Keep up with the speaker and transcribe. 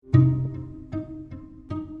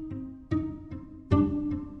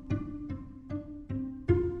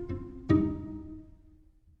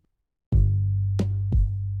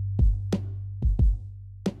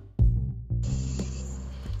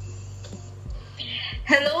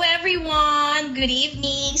Hello everyone, good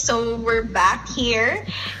evening. So we're back here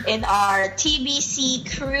in our TBC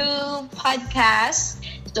Crew podcast.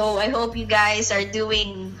 So I hope you guys are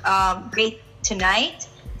doing great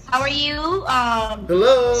tonight. How are you,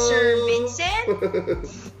 Hello, Sir Vincent?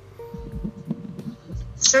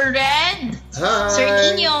 Sir Red? Hi. Sir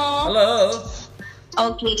Nino? Hello.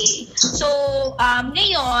 Okay. So,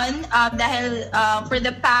 ngayon, dahil for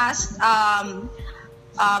the past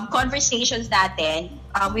conversations natin,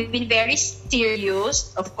 we've been very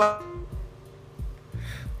serious, of course,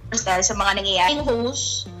 dahil sa mga nangyayari.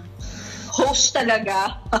 Host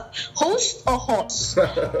talaga. Host o host?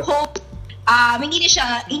 Host. Hindi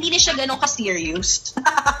na siya ganun ka-serious.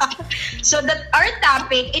 So that our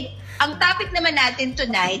topic, ang topic naman natin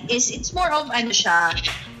tonight is it's more of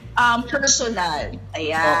personal.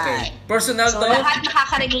 Ayan. Okay. Personal So to? lahat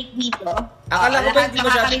makaka-relate dito. Akala ko ba lahat hindi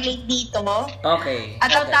mo siya... makaka-relate dito. Okay.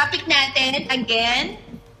 At ang topic natin, again,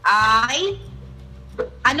 ay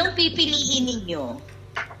anong pipiliin ninyo?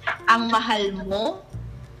 Ang mahal mo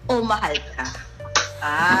o mahal ka?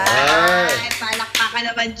 Ay, palakpakan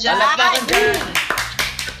naman dyan. Palakpakan dyan.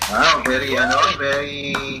 Wow, very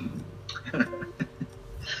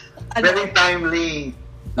very timely.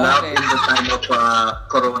 Love Okay. in the time of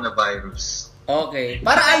coronavirus. Okay.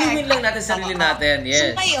 Para aliwin lang natin sarili natin. So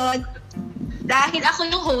Yes. ngayon, dahil ako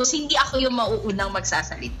yung host, hindi ako yung mauunang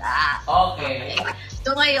magsasalita. Okay.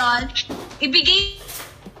 So ngayon, ibigay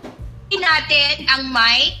natin ang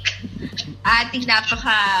mic ating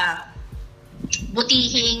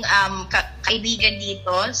butihing kaibigan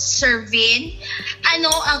dito, Sir Vin.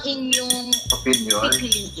 Ano ang inyong Opinion?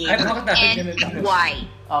 pipiliin? Ay, bakit natin And why?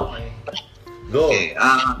 Okay. Go. Okay,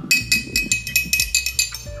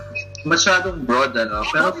 masyadong broad, ano?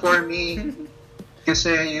 Pero for me,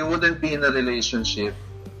 kasi you wouldn't be in a relationship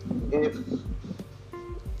if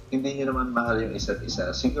hindi nyo naman mahal yung isa't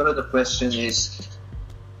isa. Siguro the question is,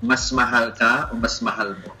 mas mahal ka o mas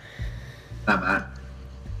mahal mo? Tama?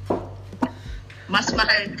 Mas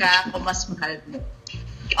mahal ka o mas mahal mo?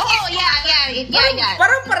 Oh, yeah.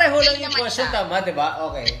 Parang pareho lang Same yung naman question, siya. tama, di ba?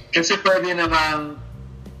 Okay. Kasi pwede namang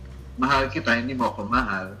mahal kita, hindi mo ako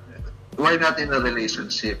mahal. We're not in a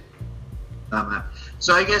relationship. Tama.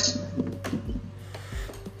 So I guess,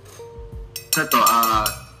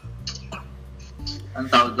 ang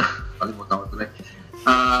tawag na, kalimutan ko tuloy.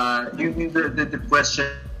 The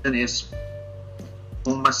question is,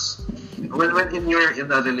 kung when you're in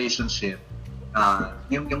a relationship,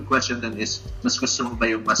 yung question then is, mas gusto mo ba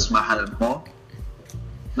yung mas mahal mo?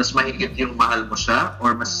 Mas mahigit yung mahal mo siya?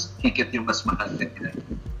 Or mas higit yung mas mahal ka niya?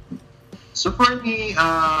 So for me,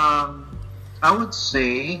 I would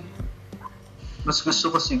say, mas gusto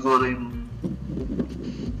ko siguro yung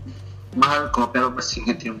mahal ko, pero mas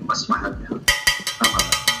higit yung mas mahal niya. Tama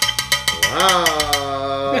ba?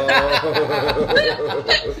 Wow!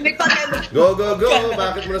 May pagano. Go!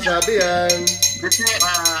 Bakit mo nasabi yan? Kasi,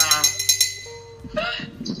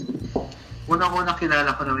 unang-unang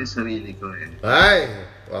kilala ko naman yung sarili ko eh. Ay!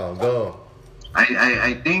 Wow, go.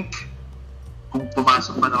 I think, kung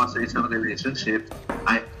pumasok man ako sa isang relationship,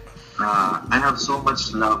 I have so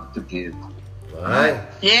much love to give. Ay!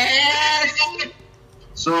 Yes!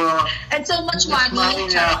 So, And so much mas mahal money.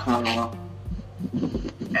 niya ako.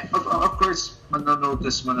 Of course,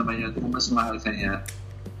 manonotice mo naman yun kung mas mahal ka niya.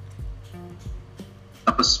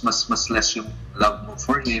 Tapos mas less yung love mo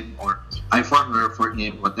for him or I for her, for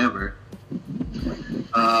him, whatever.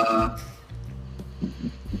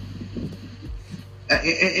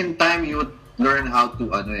 In time, you would learn how to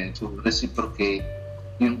to reciprocate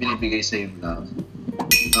yung binibigay sa yung love.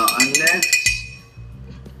 Unless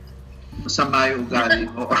masama yung ugali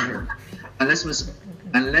mo or unless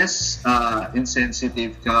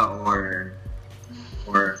insensitive ka or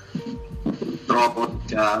robot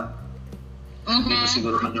ka, hindi mo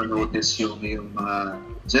siguro manonotice yung mga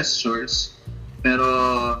gestures. Pero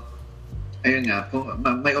ayun nga,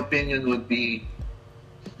 my opinion would be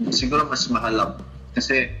siguro mas mahal ako.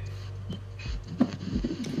 Kasi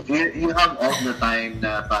you have all the time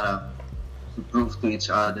na parang to prove to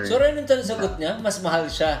each other. So, rin yung sagot niya, mas mahal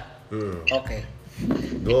siya. Okay.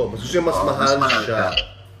 Go. Mas gusto yung mas mahal siya. ka.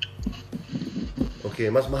 Okay,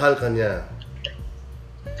 mas mahal ka niya.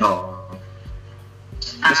 Oo.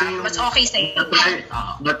 Kasi yung Mas okay sa'yo.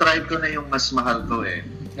 na-try ko na yung mas mahal ko eh.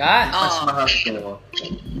 Mas Oo. mahal ko.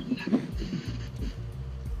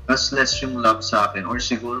 Mas less yung love sa akin or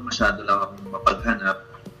siguro masyado lang akong mapaghanap.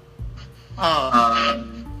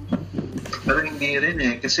 Pero hindi rin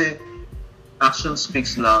eh kasi action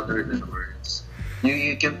speaks louder than words.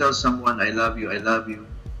 You can tell someone I love you and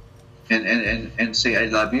say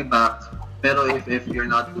I love you back. Pero if you're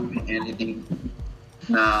not doing anything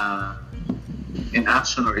na in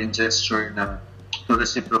action or in gesture na to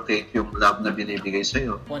reciprocate yung love na binibigay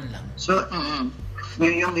sa'yo. One lang. So,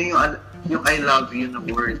 yung I love you na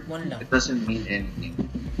word, One lang. it doesn't mean anything.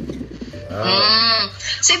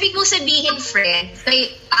 So, ibig mong sabihin, friend,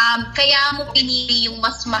 kaya mo pinili yung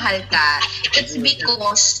mas mahal ka, it's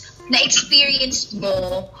because na-experience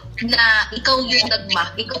mo na ikaw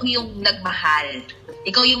yung nagmahal.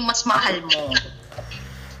 Ikaw yung mas mahal mo.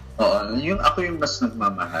 Oo, ako yung mas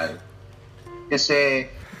nagmamahal. Kasi,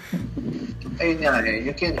 ayun nga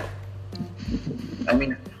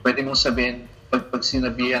pwede mong sabihin, pag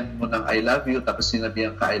sinabihan mo ng I love you, tapos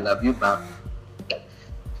sinabihan ka I love you back,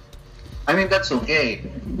 that's okay.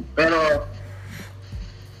 Pero,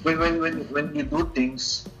 when you do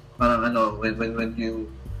things, parang when you,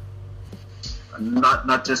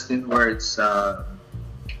 not just in words,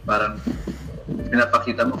 parang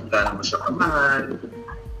pinapakita mo kung gaano mo siya kamahal,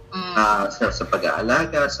 sa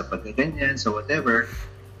pag-aalaga, sa pagkaganyan, sa whatever,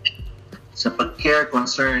 sa pag-care,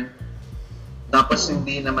 concern, tapos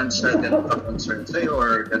hindi naman siya ganun ka-concern sa'yo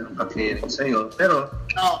or ganun ka-caring sa'yo, pero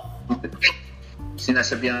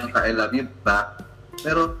sinasabihan ka I love you back,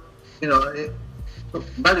 pero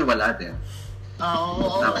baliwala din.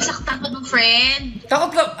 Masaktan ko ng friend.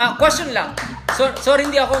 Takot lang, question lang. Sorry,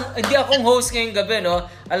 hindi akong host ngayong gabi, no?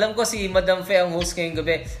 Alam ko si Madam Fe ang host ngayong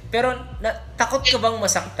gabi. Pero takot ka bang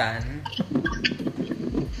masaktan?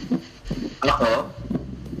 Ako?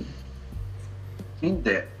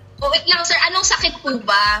 Hindi. Wait lang, sir. Anong sakit po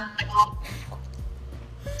ba?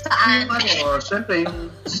 Saan? Siyempre,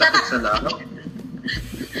 yung sakit sa lahat.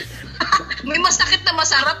 May masakit na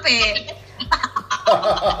masarap eh.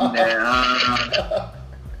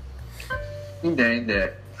 Hindi.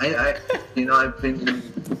 I've been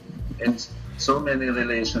in so many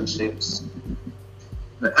relationships.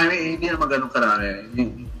 Hindi naman ganun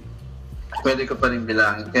karami. Pwede ko pa rin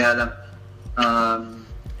bilangin. Kaya lang,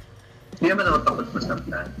 hindi naman ako takot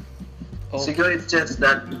masaktan. Okay. Siguro it's just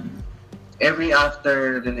that every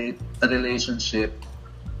after a relationship,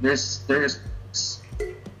 there's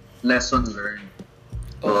lesson learned.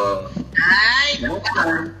 So, next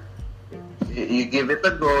time, you give it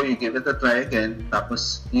a go, you give it a try again,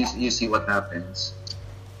 tapos you see what happens.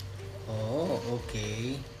 Oh,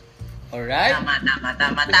 okay. Alright.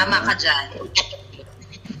 Tama ka dyan.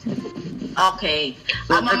 Okay.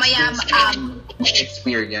 So Mamaya,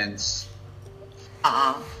 experience.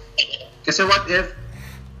 Kasi what if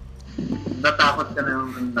natakot ka na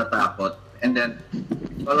natakot, and then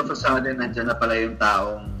all of a sudden nandiyan na pala yung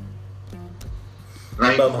taong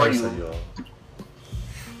right for you,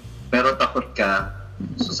 pero takot ka,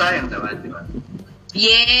 so sayang naman, di ba?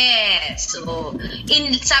 yes. So,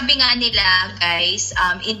 sabi nga nila, guys,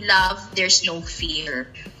 in love, there's no fear.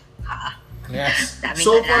 Yes.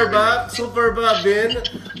 So far ba, Ben,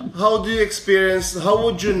 how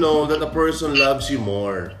would you know that a person loves you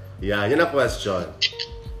more? Yan ang question.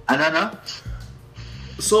 Ano?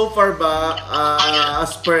 So far ba,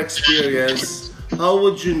 as per experience, how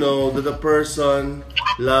would you know that a person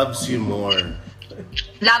loves you more?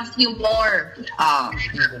 Loves you more.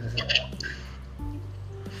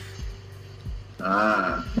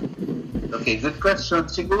 Okay, good question.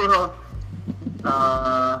 Siguro,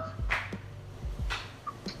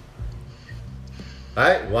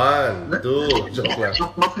 Ay, 1, 2, joke lang.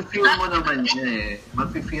 Mafe-feel mo naman yan eh.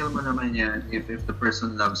 Mafe-feel mo naman yan if the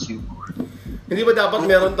person loves you more. Hindi ba dapat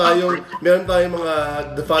meron tayong mga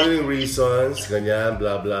the following reasons, ganyan,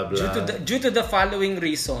 blah blah blah. Due to the following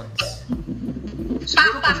reasons.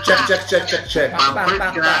 Check.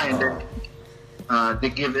 Pampered ka, and then they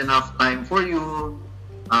give enough time for you.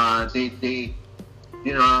 They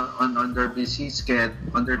on their busy schedule,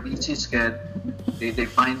 they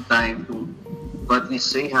find time to at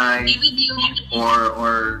least say hi,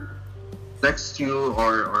 or text you,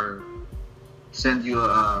 or send you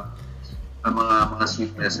mga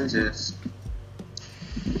sweet messages.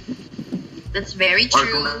 That's very Or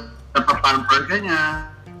true. kung napapamper ka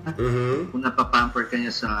niya, kung napapamper ka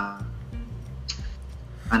niya sa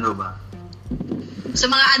ano ba?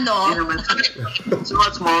 Sa mga ano? Hindi naman sa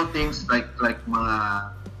small things like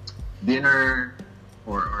mga dinner,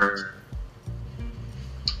 or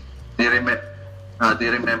they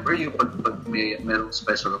remember you pag merong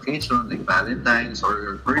special occasion like Valentine's or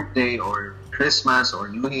your birthday or Christmas or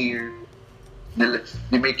New Year.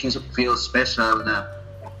 They make you feel special na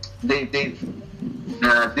they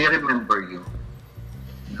remember you.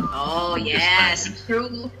 Oh, yes.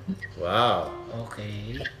 True. Wow.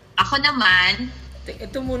 Okay. Ako naman,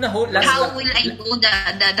 Ito muna, how will I know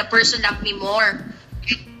the person love me more?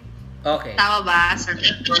 Okay. Tama ba, sir?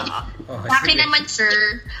 Oh, Sa akin sige. naman,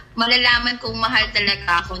 sir, malalaman kung mahal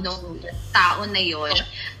talaga ako nung tao na yon.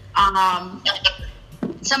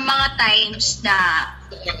 Sa mga times na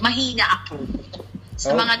mahina ako.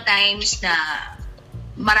 Sa Oh. mga times na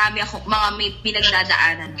marami ako, mga may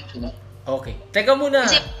pinagdadaanan ako. Okay. Teka muna.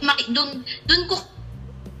 Kasi dun ko,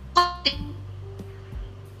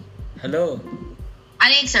 Hello. ano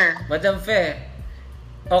yun, sir? Madam Fe.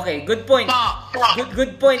 Okay, good point.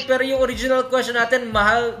 Good point. Pero yung original question natin,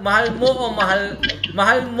 mahal mo o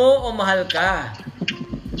mahal ka?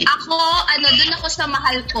 Ako, dun ako sa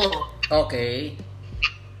mahal ko. Okay.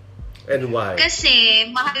 And why? Kasi,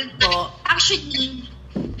 mahal ko, actually,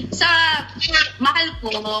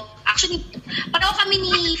 pareho kami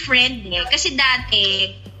ni friend Kasi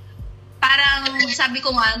dati, parang sabi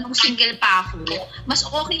ko nga, nung single pa ako, mas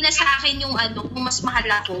okay na sa akin yung kung mas mahal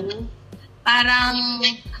ako. Parang,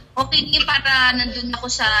 okay din para nandun ako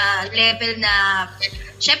sa level na,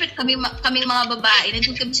 syempre kami mga babae,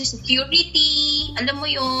 nandun kami sa security, alam mo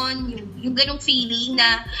yung ganong feeling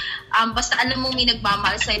na, basta alam mo may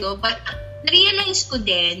nagmamahal sa'yo. But, na-realize ko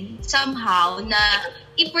din, somehow, na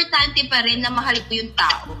importante pa rin na mahal ko yung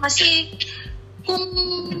tao. Kasi, kung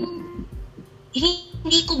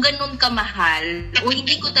hindi ko ganun kamahal, o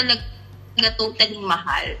hindi ko talaga totally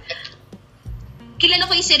mahal, kilala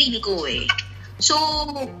ko yung sarili ko So,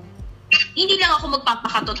 hindi lang ako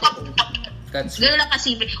magpapakatotoo. Gano'n lang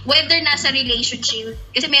kasimple. Whether nasa relationship,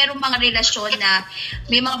 kasi mayroong mga relasyon na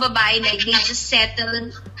may mga babae na they just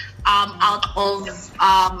settle out of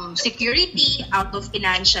security, out of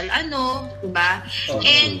financial diba?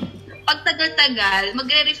 And pag tagal-tagal,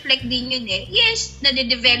 magre-reflect din yun Yes,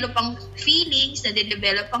 nade-develop ang feelings,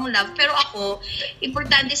 nade-develop ang love, pero ako,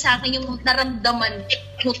 importante sa akin yung naramdaman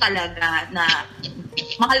ko talaga na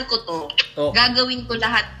mahal ko to. Okay. Gagawin ko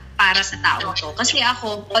lahat para sa tao to. Kasi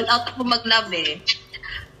ako, all out ako mag-love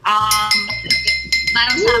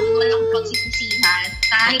parang sa akin walang pagsisisihan.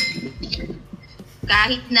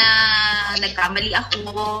 Kahit na nagkamali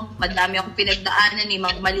ako, madami akong pinagdaanan, may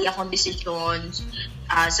mga mali akong decisions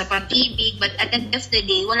sa pag-ibig, but at the end of the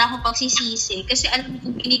day, wala akong pagsisisi kasi alam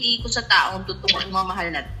ko binigay ko sa taong totoo ang mga mahal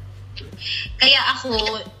natin. Kaya ako,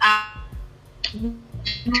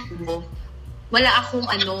 wala akong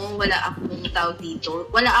tawag dito.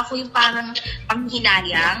 Wala ako yung parang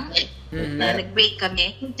panghinayang na nag-break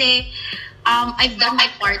kami. Hindi, I've done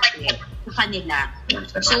my part sa kanila.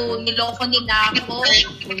 So, niloko nila ako.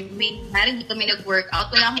 Hindi kami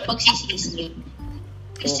nag-workout. Wala akong pagsisisi.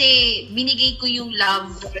 Kasi binigay ko yung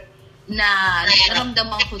love na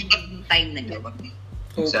naramdaman ko yung time na yun.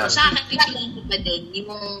 So, sa akin, pipiliin ko pa din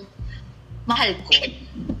yung mahal ko.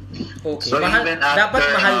 Okay. So even after dapat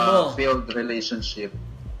mahal mo. Failed relationship,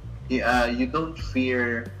 you don't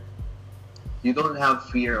have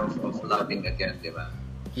fear of loving again, di ba?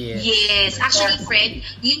 Yes. Actually, Fred,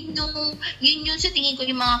 yun yung sa tingin ko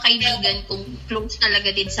yung mga kaibigan kong close talaga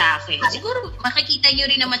din sa akin. Siguro, makikita nyo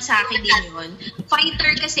rin naman sa akin din yun.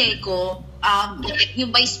 Fighter kasi ko,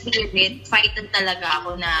 yung by spirit, fighter talaga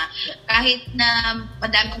ako na kahit na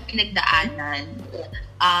madami kong pinagdaanan,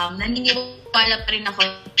 naniniwala pa rin ako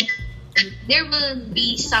there will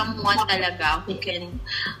be someone talaga who can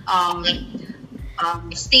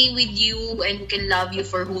stay with you and can love you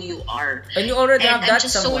for who you are. And you already have that I'm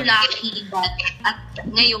just someone. so lucky that at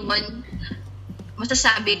ngayon,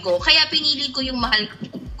 masasabi ko, kaya pinili ko yung mahal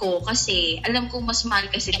ko kasi alam ko mas mahal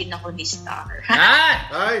kasi din ako ni Star.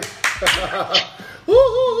 Ay!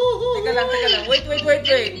 Teka lang. Wait.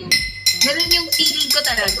 Ganun yung feeling ko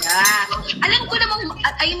talaga. Alam ko namang,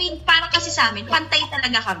 parang kasi sa amin, pantay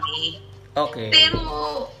talaga kami. Okay. Pero,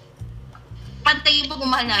 pantay yung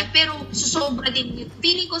pagmamahal namin. Pero, susobra din yung,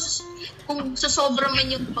 feeling ko, kung susobra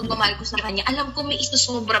man yung pagmamahal ko sa kanya, alam ko may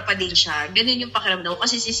isusobra pa din siya. Ganun yung pakiramdam ko.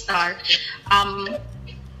 Kasi si Star,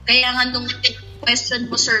 kaya nga nung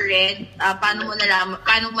question mo, Sir Red, paano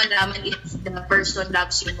malaman if the person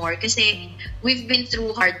loves you more? Kasi, we've been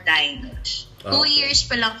through hard times. 2 years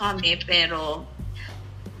pa lang kami, pero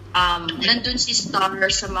nandun si Star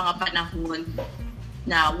sa mga panahon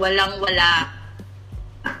na walang-wala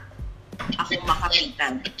ako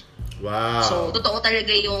makapitan. Wow. So, totoo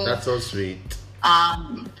talaga yung... That's so sweet.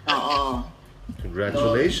 Oo.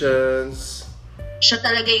 Congratulations. Siya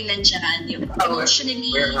talaga yung nandyan. Yung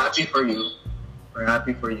emotionally... We're happy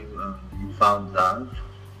for you. You found love.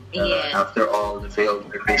 Yes. After all the failed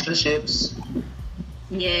relationships.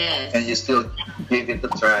 Yes. And you still gave it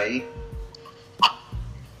a try.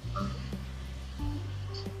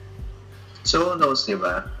 So, who knows,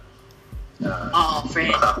 diba?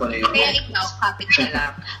 Friend. Baka ako na yung... Kaya ikaw, kapit ka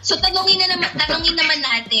lang. So, tanungin naman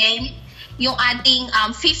natin yung ating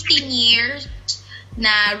 15 years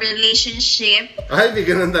na relationship. Ay, hindi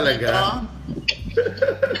ganun talaga.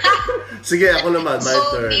 Sige, ako naman, my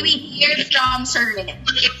So, turn. maybe hear from Sir Red.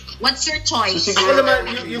 What's your choice? So, Ako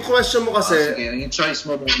naman, yung question mo kasi, sige, yung choice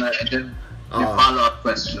mo muna and then yung follow-up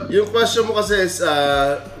question. yung question mo kasi is,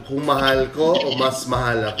 kung mahal ko o mas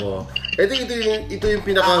mahal ako. Ito yung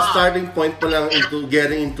pinaka-starting point pa lang into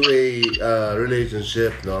getting into a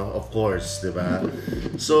relationship, no? Of course, di ba?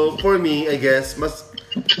 So, for me, I guess, mas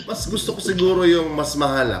gusto ko siguro yung mas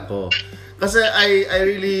mahal ako. Kasi I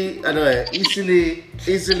really,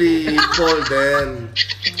 easily fall then.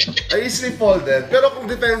 I easily fall then. Pero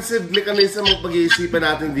kung defensive mechanism ang pag-iisipan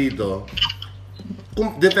natin dito,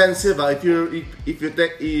 kung defensive, if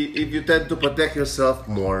you tend to protect yourself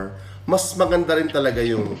more, mas maganda rin talaga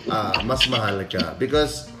yung mas mahal ka.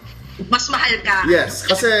 Because, Mas mahal ka. yes,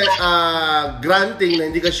 kasi granting na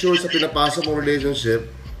hindi ka sure sa pinapasok mong relationship,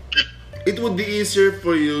 it would be easier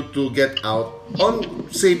for you to get out on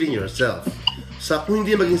saving yourself sa kung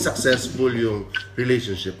hindi maging successful yung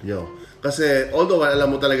relationship nyo. Kasi although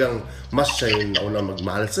alam mo talagang mas siya yung naunang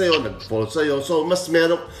magmahal sa'yo, nag-fall sa'yo, so mas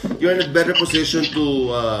you're in a better position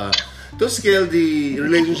to scale the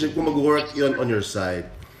relationship kung mag-work yun on your side.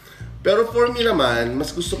 Pero for me naman,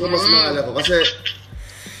 mas gusto ko mas mahal ako kasi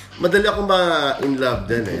madali ako ma-in love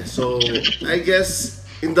din eh. So, I guess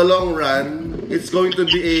in the long run, it's going to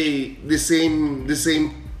be the same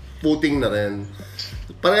footing na rin.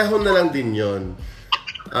 Pareho na lang din yun.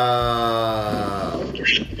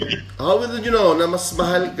 How will you know na mas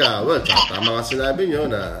mahal ka? Well, tama nga sinabi nyo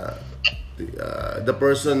na the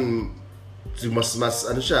person mas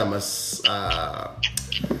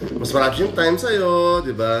marami siyang time sa'yo,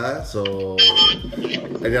 di ba? So,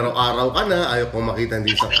 araw-araw ka na, ayaw kong makita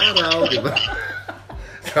hindi isang araw, di ba?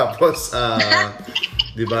 Tapos,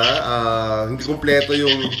 di ba? Hindi kumpleto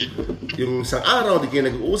yung isang araw, hindi kayo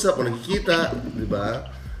nag-uusap o nagkikita, di ba?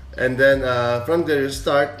 And then, from there you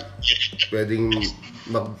start, pwedeng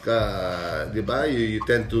di ba? You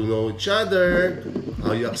tend to know each other,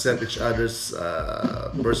 how you accept each other's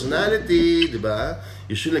personality, di ba?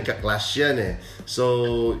 Usually, nagka-clash yan eh.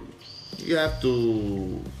 So, you have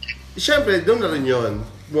to... Siyempre, doon na rin yun,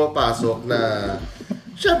 pumapasok na...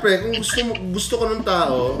 Siyempre, kung gusto ko ng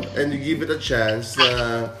tao and you give it a chance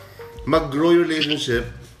na mag-grow your relationship,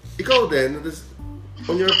 ikaw din,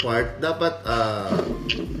 on your part, dapat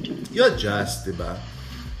you adjust, di ba?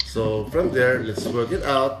 So, from there, let's work it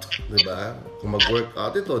out, di ba? Kung mag-work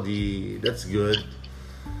out ito, that's good.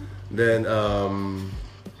 Then,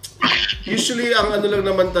 usually, ang lang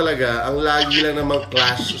naman talaga, ang lagi lang naman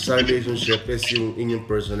clash sa relationship is yung inyong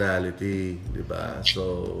personality, di ba?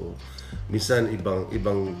 So, minsan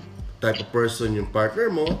ibang type of person yung partner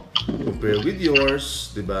mo compare with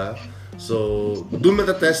yours, di ba? So, doon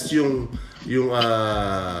matatest yung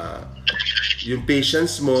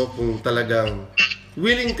patience mo kung talagang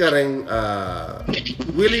willing ka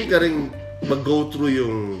ring mag-go through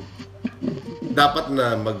yung dapat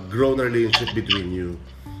na mag-grow na relationship between you,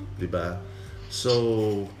 di ba?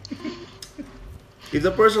 So, if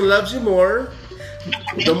the person loves you more,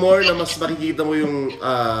 the more na mas makikita mo yung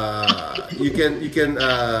you can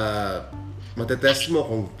matetest mo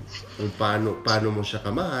kung paano mo siya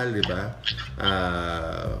kamahal, di ba?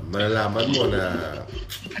 Malalaman mo na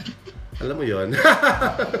alam mo yon.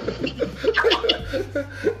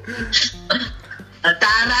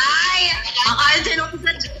 Taray! Akarte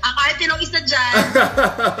nung isa dyan.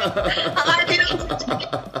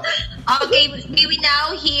 Okay, may we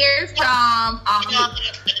now hear from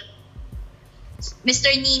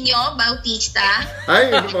Mr. Nino Bautista.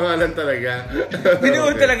 Ay, yung pangalan talaga.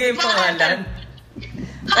 Binuo talaga yung pangalan.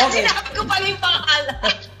 Okay. Sinabi ko pala yung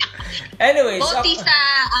pangalan. Anyways, Bautista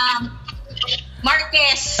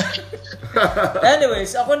Marquez.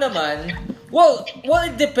 Anyways, ako naman, well,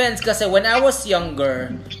 it depends kasi when I was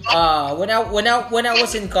younger, when I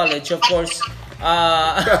was in college, of course,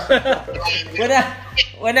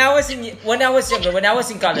 when I was younger, when I was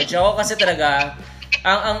in college, ako kasi talaga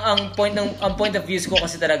ang point of views ko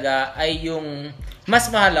kasi talaga ay yung mas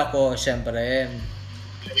mahal ako, syempre.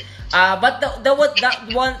 But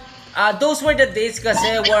those were the days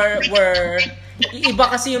kasi were iba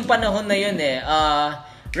kasi yung panahon na yun eh.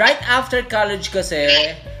 Right after college kasi,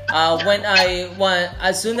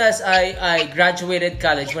 as soon as I graduated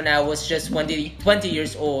college when I was just 20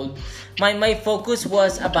 years old, my focus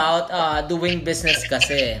was about doing business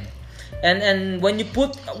kasi. And when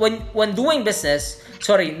doing business,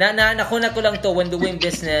 sorry, nakuna ko lang to, when doing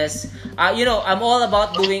business, I'm all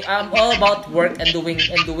about work and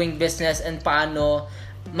doing business and paano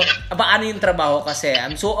yung trabaho kasi.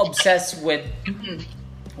 I'm so obsessed with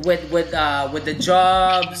with the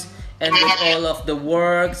jobs and with all of the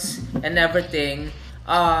works and everything,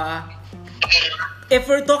 if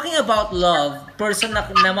we're talking about love, person na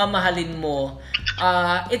namamahalin mo,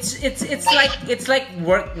 it's like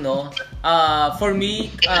work, no? For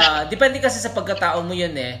me, depende kasi sa pagkatao mo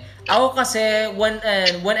yun eh. Ako kasi when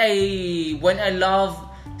I love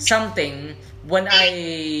something, when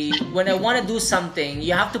I want to do something,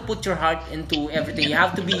 you have to put your heart into everything. You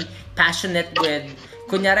have to be passionate with.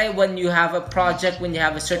 Kunyari, when you have a project, when you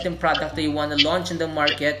have a certain product that you want to launch in the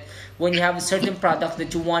market, when you have a certain product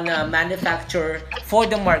that you want to manufacture for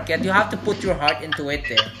the market, you have to put your heart into it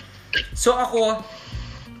eh. So ako,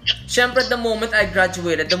 syempre the moment I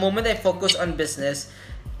graduated, the moment I focus on business,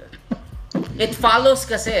 it follows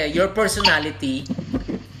kasi your personality,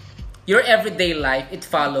 your everyday life, it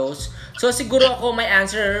follows. So siguro ako, my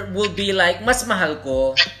answer will be like, mas mahal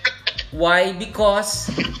ko. Why?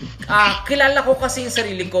 Because kilala ko kasi yung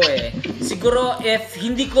sarili ko eh. Siguro if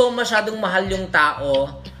hindi ko masyadong mahal yung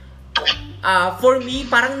tao, for me,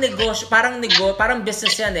 parang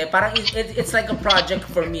business yan eh. Parang it's like a project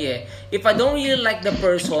for me eh. If I don't really like the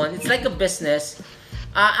person, it's like a business,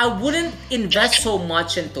 I wouldn't invest so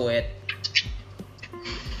much into it.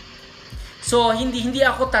 So, hindi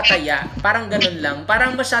ako tataya. Parang ganun lang.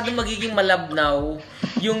 Parang masyadong magiging malabnaw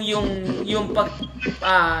yung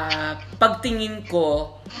pagtingin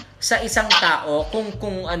ko sa isang tao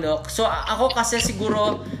kung ano. So, ako kasi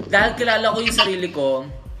siguro, dahil kilala ko yung sarili ko,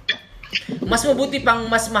 mas mabuti pang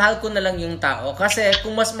mas mahal ko na lang yung tao. Kasi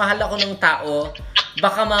kung mas mahal ako ng tao,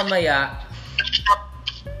 baka mamaya,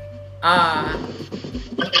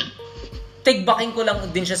 tigbaking ko lang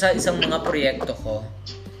din siya sa isang mga proyekto ko.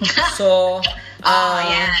 So,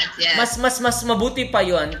 yes. mas mabuti pa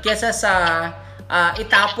yon kesa sa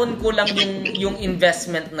itapon ko lang yung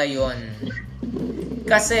investment na yon.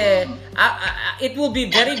 Kasi it will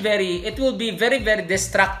be very very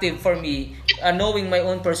destructive for me knowing my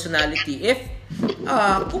own personality if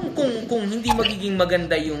kung hindi magiging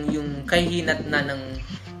maganda yung kahihinat na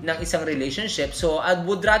ng isang relationship. So I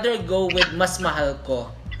would rather go with mas mahal ko.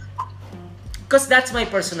 Because that's my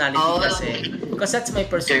personality kasi. Because that's my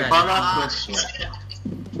personality. Okay, follow-up question.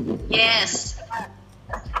 Yes.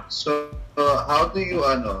 So, how do you,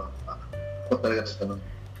 ako talaga natanong.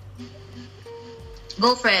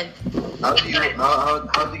 Go, Fred. How do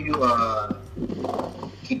you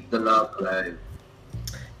keep the love alive?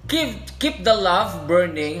 Keep the love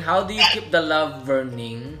burning. How do you keep the love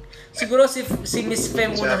burning? Siguro si Miss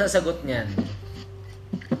Fem muna sasagot niyan.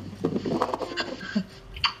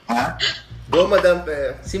 Ha? Go, Madam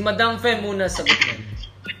Fe. Si Madam Fem muna sasagot niyan.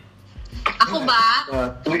 Ako ba?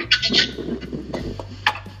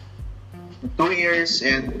 2 years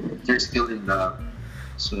and they're still in love.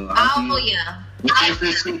 So how do you, Yeah. what is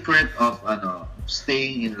the secret of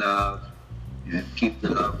staying in love and keep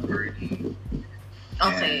the love burning?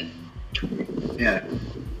 Okay. And, yeah.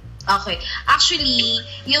 Okay. Actually,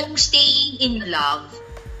 yung staying in love,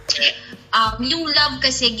 yung love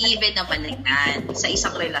kasi given naman na yan sa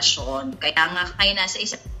isang relasyon. Kaya nga kayo nasa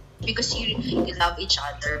isang because you love each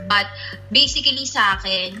other. But basically sa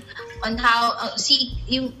akin, on how,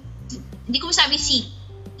 hindi ko masabi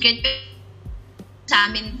secret, sa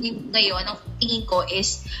amin ngayon, ang tingin ko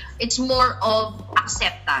is, it's more of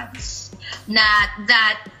acceptance.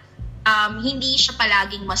 That hindi siya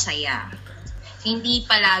palaging masaya. Hindi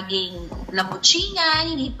palaging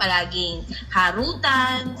lamutsingan, hindi palaging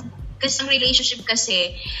harutan. Kasi ang relationship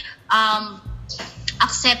kasi,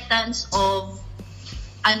 acceptance of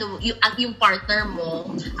yung partner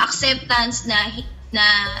mo, acceptance na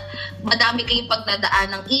madami kayong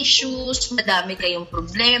pagdadaan ng issues, madami kayong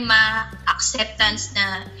problema, acceptance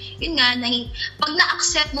na, yun nga, pag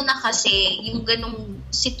na-accept mo na kasi yung ganong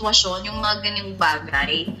sitwasyon, yung mga ganong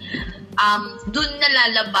bagay, dun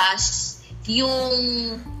nalalabas yung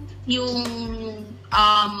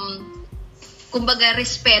kumbaga,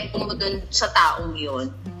 respeto mo dun sa taong yun.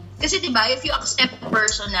 Kasi diba, if you accept a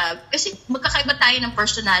person kasi magkakaiba tayo ng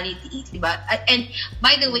personality, diba? And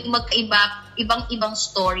by the way, ibang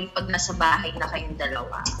story pag nasa bahay na kayong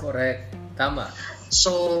dalawa. Correct. Tama.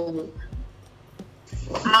 So,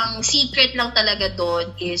 ang secret lang talaga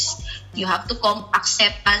doon is you have to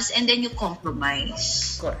acceptance and then you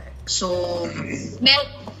compromise. Correct. So,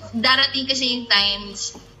 darating kasi yung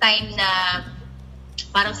time na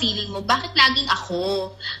parang feeling mo, bakit laging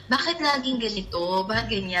ako? Bakit laging ganito?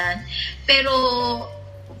 Bakit ganyan? Pero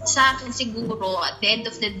sa akin siguro, at the end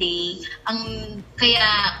of the day, kaya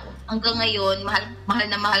hanggang ngayon, mahal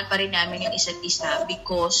na mahal pa rin namin yung isa't isa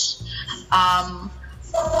because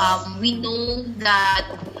we know that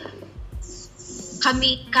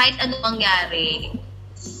kami, kahit anong mangyari,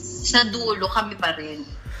 sa dulo kami pa rin.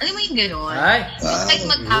 Alam mo yung gano'n? Ay. It's like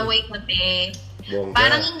mag-away kami. Bongga.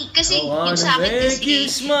 Parang hindi, kasi yung sa akin Make you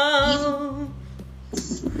kasi, smile.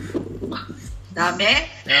 dami.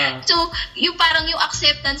 Yeah. So, yung parang yung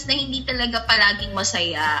acceptance na hindi talaga palaging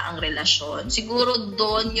masaya ang relasyon, siguro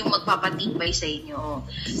doon yung magpapatibay sa inyo.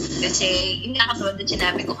 Kasi, yung nakatulad na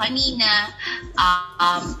sinabi ko kanina,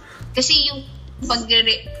 kasi yung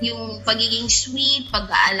pagiging sweet,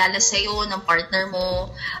 pag-aalala sa'yo ng partner mo,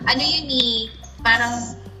 ano yun parang,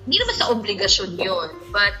 hindi naman sa obligasyon yun,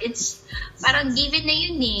 but it's parang given na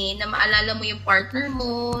yun na maalala mo yung partner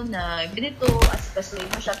mo, na ganito, asikasoy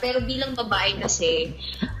mo siya. Pero bilang babae kasi,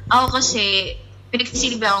 ako kasi,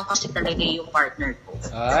 pinagsisilbihan ko kasi talaga yung partner ko.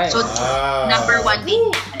 Ay. So, number one din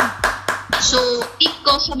yan. So, tip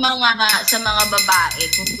ko sa mga babae,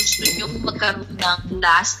 kung gusto nyo magkaroon ng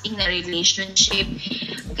lasting na relationship,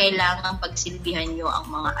 kailangan pagsilbihan nyo ang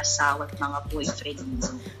mga asawa at mga boyfriend nyo.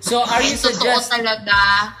 So, are you Totoo suggest...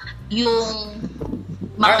 talaga yung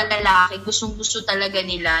mga lalaki, gustong-gusto talaga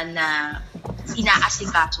nila na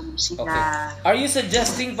inaasikaso mo sila. Okay. Are you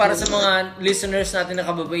suggesting para sa mga listeners natin na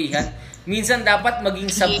kababaihan, minsan dapat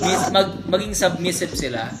maging submissive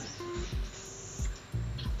sila?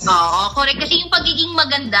 Oo, correct. Kasi yung pagiging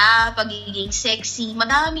maganda, pagiging sexy,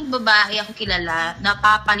 madaming babae ako kilala,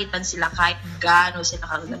 napapalitan sila kahit gaano sila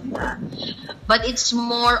kaganda. But it's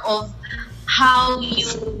more of how you,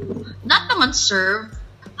 not naman serve,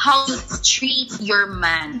 how you treat your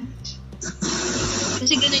man.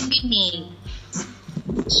 Kasi ganun din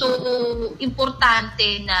So,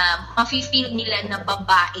 importante na mafe-feel nila na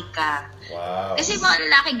babae ka. Wow. Kasi mga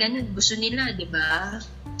lalaki ganun, gusto nila, di ba?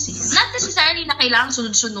 Not necessarily na kailangan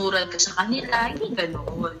sunod-sunuran ka sa kanila, hindi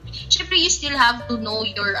ganun. Siyempre, you still have to know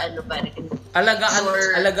your,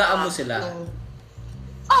 Alagaan mo sila.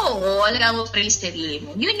 Oo, alagaan mo pa rin sarili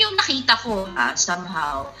mo. Yun yung nakita ko,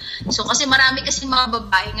 somehow. So, kasi marami kasi mga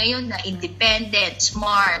babae ngayon na independent,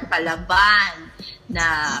 smart, palaban,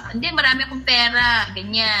 na, hindi, marami akong pera,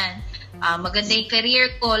 ganyan. Maganda yung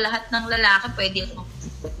career ko, lahat ng lalaki pwede.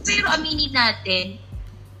 Pero aminin natin,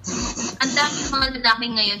 ang daming mga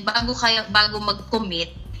lalaki ngayon, bago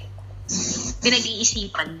mag-commit,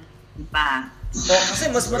 pinag-iisipan pa. Kasi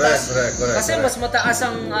mas mataas. Kasi mas mataas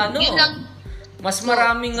ang Yun lang. Mas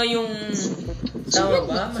marami ngayong tama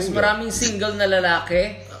ba? Mas maraming single na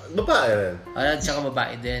lalaki. Babae rin. At saka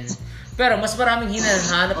babae din. Pero mas maraming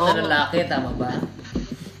hinahanap na lalaki, tama ba?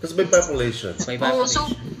 Kasi by population. By population. So,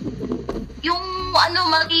 yung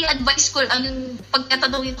magi-advise ko,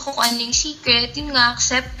 pagkatanungin ko kung ano yung secret, yung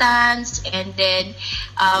acceptance, and then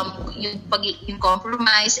yung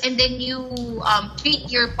compromise, and then you treat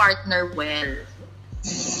your partner well.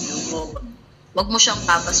 Wag mo siyang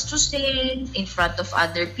babastusin in front of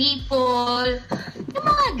other people. Yung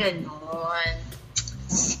mga ganon.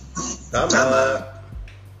 Tama.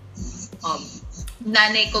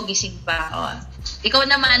 Nanay ko gising pa. Ikaw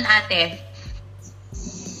naman, ate.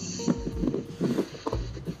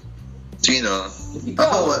 Sino?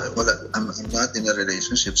 Ako, wala. I'm not in a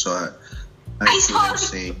relationship, so I couldn't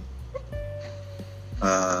say.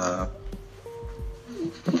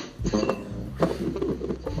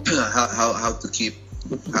 How to keep,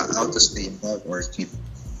 how to stay involved or keep.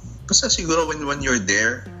 Kasi siguro when you're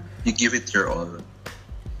there, you give it your all.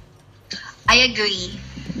 I agree.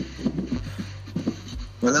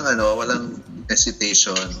 Walang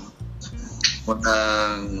hesitation,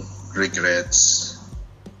 walang regrets.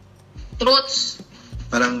 Truths.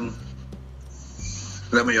 Parang,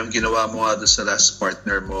 alam mo yung ginawa mo nga doon sa last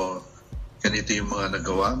partner mo, ganito yung mga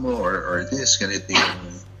nagawa mo, or this, ganito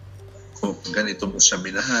mo siya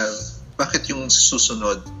minahal. Bakit yung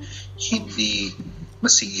susunod, hindi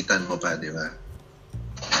masigitan mo pa, di ba?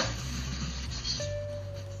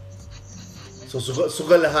 So,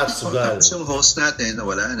 sugal lahat, sugal. Tapos yung host natin,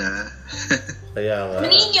 wala na. Kaya nga.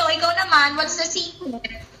 Maninyo, ikaw naman, what's the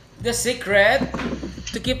secret? The secret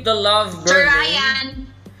to keep the love burning. Sir Ryan.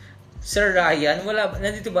 Sir Ryan, wala ba?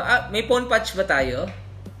 Nandito ba? May phone patch ba tayo?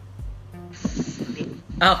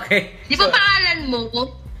 Okay. Di ba pangalan mo?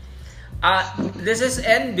 This is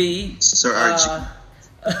NB. Sir Archie.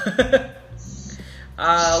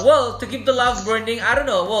 Well, to keep the love burning, I don't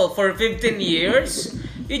know. Well, for 15 years,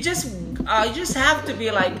 you just have to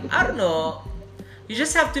be like, I don't know. You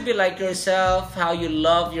just have to be like yourself, how you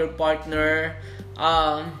love your partner.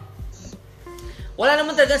 Wala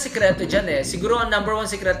naman talagang sikreto dyan eh. Siguro ang number one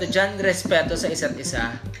sikreto dyan, respeto sa isa't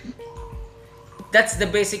isa. That's the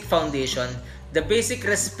basic foundation. The basic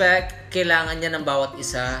respect, kailangan niya ng bawat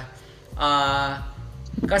isa.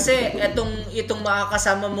 Kasi itong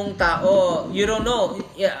makakasama mong tao, you don't know.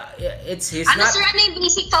 It's his Ano not. sir, ano yung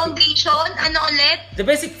basic foundation? Ano ulit? The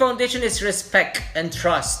basic foundation is respect and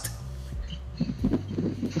trust.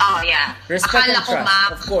 Oh, yeah. Respect Akala and ko, trust, ma'am.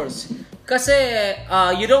 of course. Kasi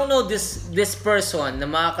you don't know this person na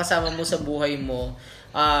makakasama mo sa buhay mo.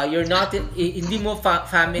 You're not hindi mo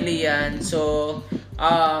family yan. So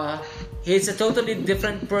he's a totally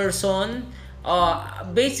different person.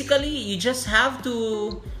 Basically, you just have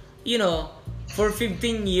to, for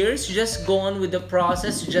 15 years, you just go on with the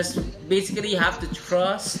process. You just basically have to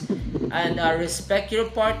trust and respect your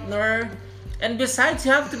partner. And besides,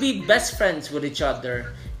 you have to be best friends with each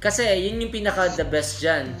other. Kasi yun yung pinaka the best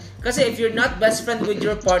dyan. Kasi if you're not best friend with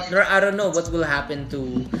your partner, I don't know what will happen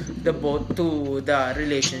to the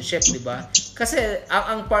relationship, di ba? Kasi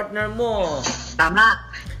ang partner mo, Tama.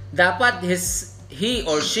 dapat he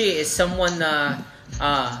or she is someone na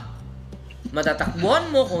matatakbuhan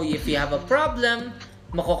mo kung if you have a problem,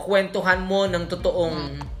 makukwentuhan mo ng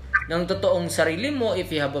totoong sarili mo if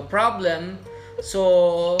you have a problem.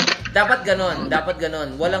 So, dapat ganon.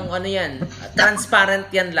 Walang ano yan. Transparent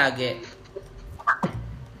yan lagi.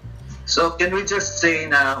 So, can we just say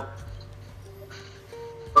na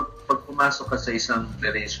pag pumasok ka sa isang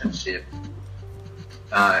relationship,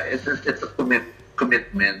 it's a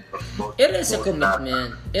commitment of both. It is a commitment.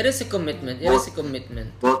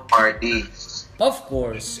 Both parties. Of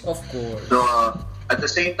course. So, at the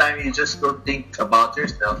same time, you just don't think about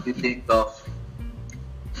yourself. You think of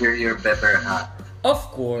your better half. Of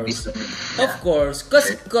course.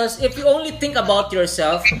 Because if you only think about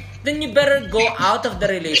yourself, then you better go out of the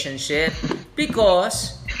relationship.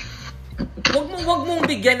 Because wag mong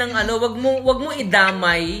bigyan ng wag mong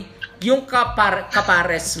idamay yung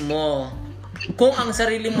kapares mo kung ang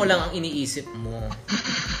sarili mo lang ang iniisip mo.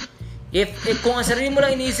 If kung ang sarili mo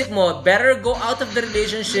lang iniisip mo, better go out of the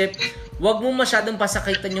relationship. Wag mo masyadong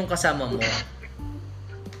pasakitan yung kasama mo.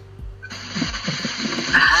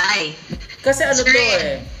 Ay. Kasi ano to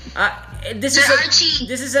this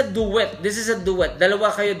is a duet. Dalawa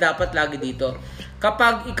kayo dapat lagi dito.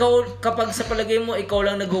 Kapag sa palagay mo ikaw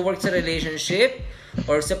lang nag-work sa relationship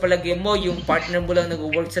or sa palagay mo yung partner mo lang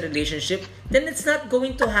nag-work sa relationship, then it's not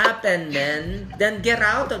going to happen, man. Then get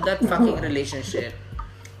out of that fucking relationship.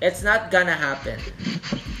 It's not gonna happen.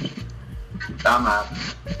 Tama.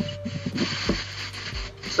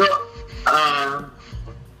 So,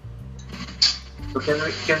 can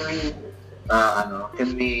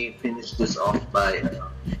we finish this off by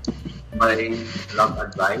love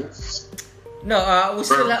advice? No, we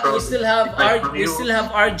still have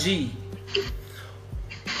RG.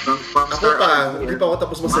 From Ako pa, hindi pa ako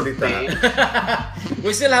tapos masalita. We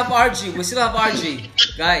still have RG,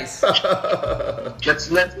 guys.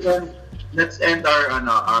 Let's end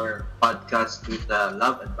our podcast with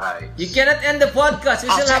love advice. You cannot end the podcast. We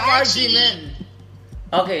still have RG, man.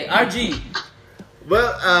 Okay, RG.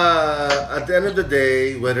 Well, at the end of the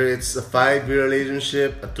day, whether it's a 5-year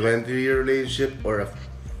relationship, a 20-year relationship, or a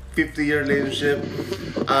 50-year relationship,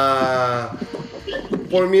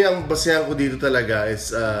 for me, ang basehan ko dito talaga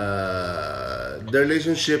is the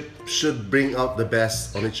relationship should bring out the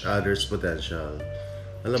best on each other's potential.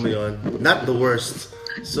 Alam mo yon? Not the worst.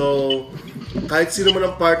 So, kahit sino man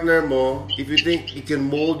ang partner mo, if you think you can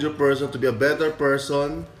mold your person to be a better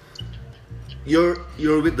person, you're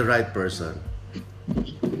with the right person.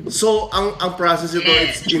 So, ang process ito,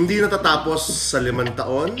 it's hindi natatapos sa 5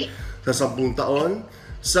 taon, sa 10 taon.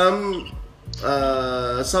 Some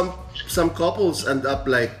couples end up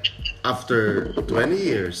like after 20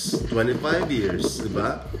 years, 25 years,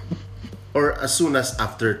 diba? Or as soon as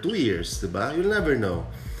after 2 years, diba? You'll never know.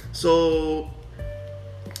 So,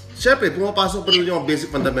 syempre, pumapasok pa rin yung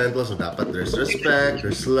basic fundamentals na dapat there's respect,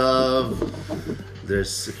 there's love,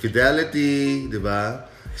 there's fidelity, diba?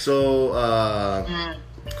 So,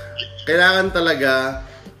 kailangan talaga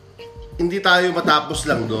hindi tayo matapos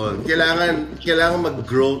lang doon. Kailangan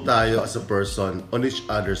mag-grow tayo as a person on each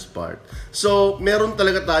other's part. So, meron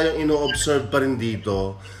talaga tayong ino-observe pa rin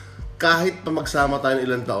dito. Kahit pa magsama tayo ng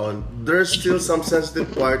ilang taon, there's still some sensitive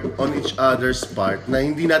part on each other's part na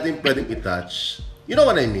hindi natin pwedeng i-touch. You know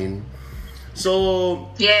what I mean? So,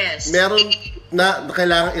 yes. Meron na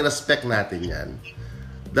kailangan i-respect natin yan.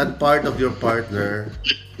 That part of your partner,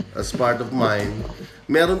 as part of mine,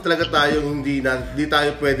 meron talaga tayong hindi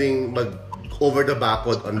tayo pwedeng over the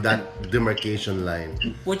backward on that demarcation line.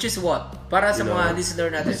 Which is what? Para sa mga listener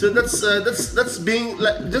natin. So that's being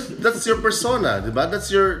like that's your persona, 'di ba?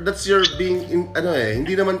 That's your being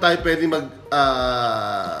hindi naman tayo pwedeng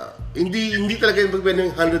hindi talaga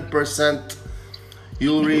pwedeng 100%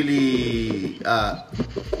 you'll really,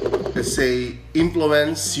 let's say,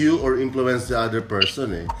 influence you or influence the other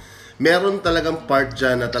person eh. Meron talagang part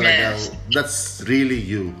dyan na talagang that's really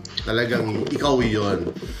you. Talagang ikaw yun.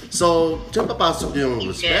 So, dyan papasok yung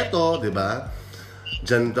respeto, di ba?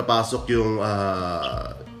 Dyan papasok yung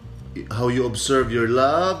how you observe your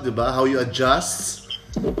love, di ba? How you adjust.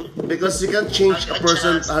 Because you can't change a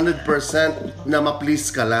person 100% na ma-please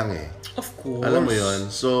ka lang eh. Of course. Alam mo yun?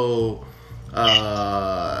 So,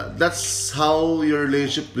 that's how your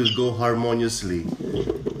relationship will go harmoniously.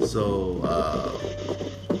 So,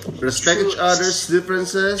 respect each other's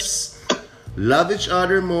differences, love each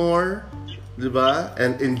other more, diba?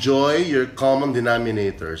 And enjoy your common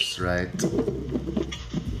denominators, right?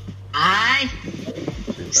 Ay!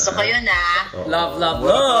 Gusto ko yun Love, love,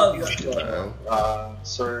 love!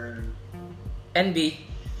 Sir NB.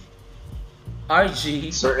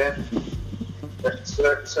 RG. Sir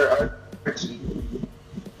Archie.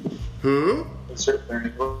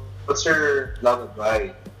 What's your love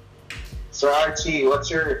advice? Sir Archie, what's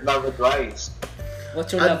your love advice?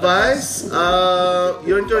 What's your love Advice?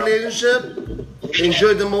 You're in a relationship,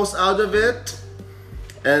 enjoy the most out of it,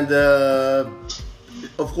 and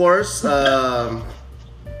of course,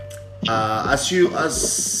 as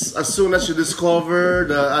soon as you discover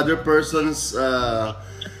the other person's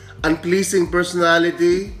unpleasing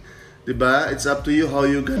personality, diba? It's up to you how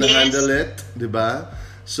you gonna handle it, diba?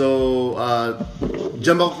 So,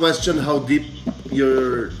 diyan ako question how deep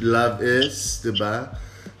your love is, diba?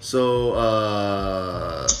 So,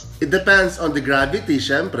 it depends on the gravity,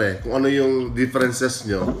 syempre, kung ano yung differences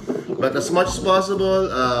nyo. But as much as possible,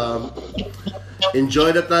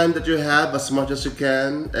 enjoy the time that you have as much as you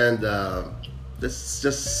can, and let's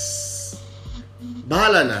just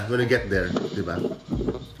bahala na when you get there, diba?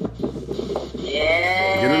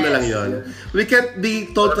 Yes. Ganun na lang yun. We can't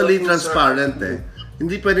be totally transparent eh.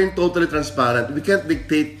 Hindi pwedeng totally transparent. We can't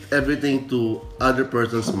dictate everything to other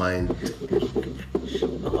person's mind.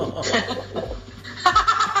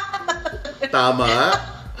 Tama?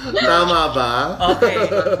 Tama ba? Okay.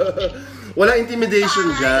 Walang intimidation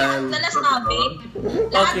dyan. Lahat na nasabi.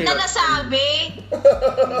 Lahat na nasabi.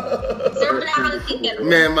 Sir, wala kang titira.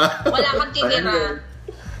 Mema. Wala kang titira.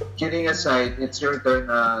 Kidding aside, it's your turn,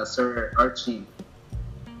 Sir Archie.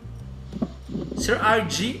 Sir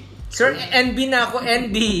RG? Sir NB na ako,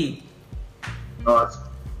 NB. Oh,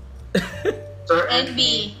 Sir NB.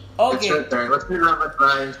 It's your turn. What's your love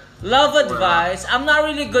advice? Love advice. I'm not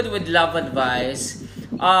really good with love advice.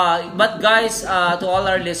 But guys, to all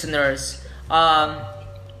our listeners,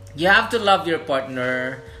 you have to love your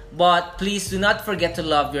partner, but please do not forget to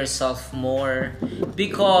love yourself more,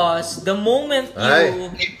 because the moment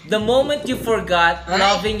you forgot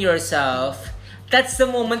loving yourself, that's the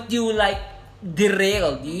moment you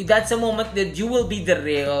derailed. That's the moment that you will be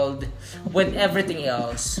derailed with everything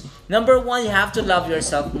else. Number one, you have to love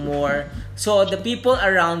yourself more, so the people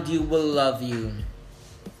around you will love you.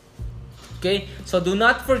 Okay, so do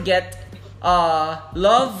not forget,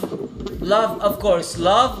 love, of course,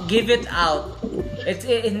 love, give it out.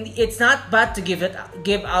 It's not bad to give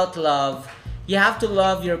out love. You have to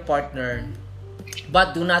love your partner,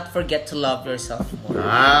 but do not forget to love yourself more.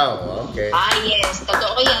 Wow, okay. Yes,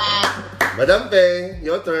 totoo yan. Madam Faye,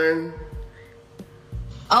 your turn.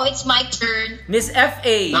 Oh, it's my turn. Miss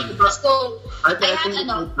FA. So, I think I it's had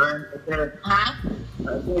my turn. Ha?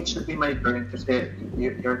 I think it should be my turn kasi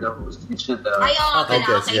you're the host. You should. Ay, oo, Okay.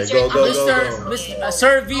 pala. Okay, Okay, sige, go, sir. go.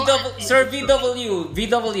 Sir VW.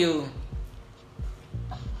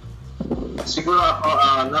 Siguro ako,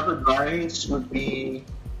 love advice would be,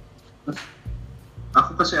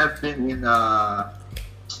 ako kasi I've been in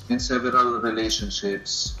several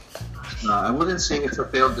relationships. I wouldn't say it's a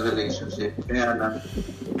failed relationship. Kaya lang,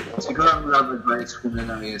 siguro ang love advice ko na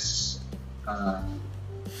lang is,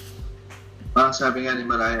 parang sabi nga ni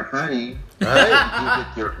Mariah Carey, give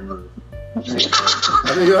it your all.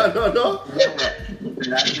 Ano yun? Ano?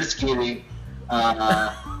 I'm just kidding.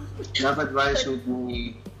 Love advice would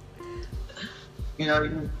be,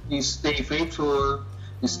 you stay faithful,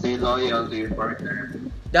 you stay loyal to your partner.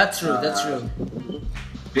 That's true. That's true.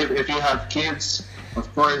 If you have kids, of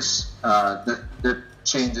course, that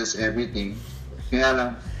changes everything. Kaya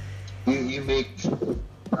lang, you make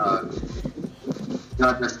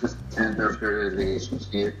God as the center of your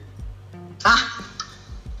relationship.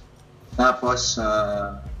 Tapos,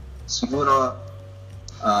 siguro,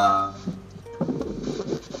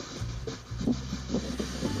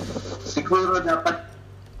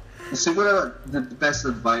 siguro the best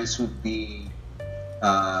advice would be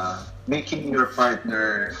making your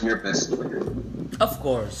partner your best friend. Of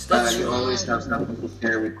course, that's You true. always have something to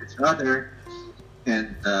share with each other.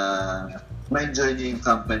 and ma-enjoy niyo yung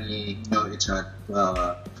company niyo each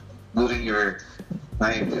other during your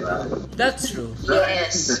time, di ba? That's true.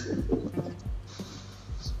 Yes.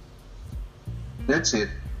 That's it.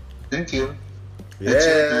 Thank you. That's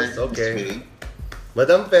your turn, Yes, Miss okay. Faye.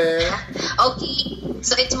 Madam Pe. Okay,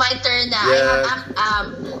 so it's my turn now. Yeah.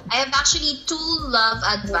 I have actually 2 love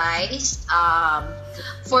advice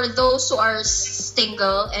for those who are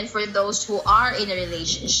single and for those who are in a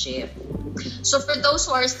relationship. So for those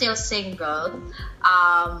who are still single,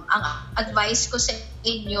 ang advice ko sa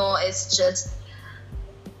inyo is just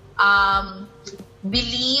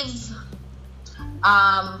believe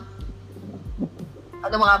ano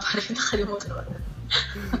mga pala nakalimutan ko.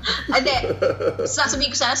 Hindi.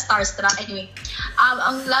 Sasabihin ko sana starstruck. Anyway,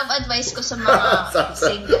 ang love advice ko sa mga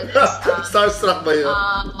single is Starstruck ba yun?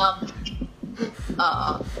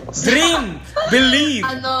 Dream, believe,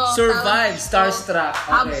 Ano, survive, tawag dito, starstruck.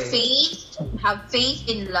 have faith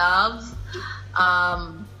in love.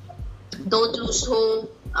 Don't lose hope.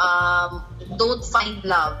 Don't find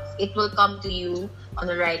love. It will come to you on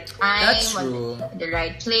the right time, That's true. in the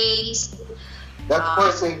right place. That's for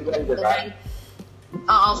single, di The ba? right,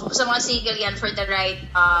 sa mga single yan, for the right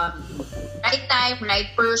right time, right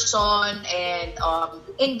person, and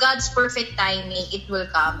in God's perfect timing, it will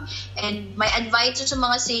come. And my advice sa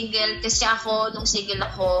mga single, kasi ako, nung single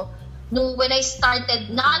ako, when I started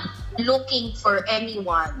not looking for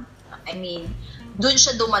anyone, I mean, dun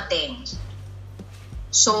siya dumating.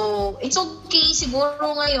 So, it's okay siguro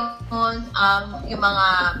ngayon, yung mga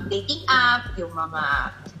dating app, yung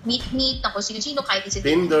mga meet na kung sino-sino, kahit isa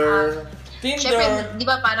Tinder. Siyempre, di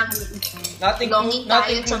ba parang longing not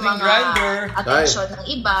tayo sa including mga Grindr. attention ng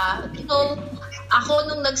iba. You know, ako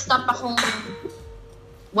nung nag-stop akong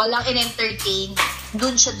walang in-entertain,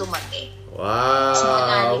 dun siya dumating. Wow. So,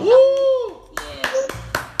 manali Woo! Yes.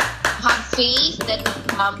 Have faith that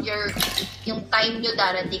yung time nyo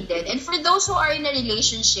darating din. And for those who are in a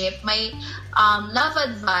relationship, my love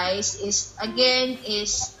advice is, again,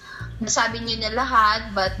 nasabi nyo na lahat,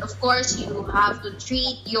 but of course, you have to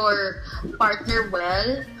treat your partner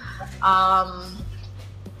well.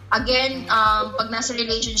 Again, pag nasa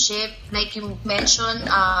relationship, like you mentioned,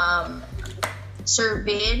 Sir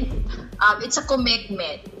Vin, it's a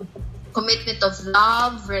commitment. Commitment of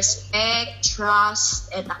love, respect,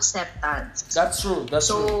 trust, and acceptance. That's true.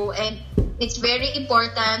 That's true. So, and it's very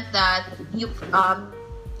important that you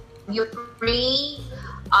pray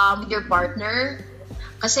with your partner.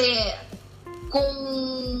 Kasi kung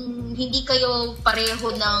hindi kayo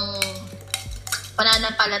pareho ng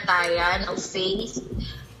pananampalataya, ng faith,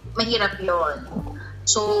 mahirap yon.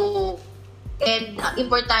 So, and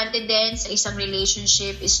importante din sa isang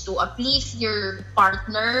relationship is to uplift your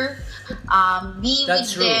partner, be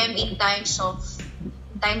That's with true. them in times of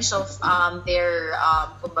their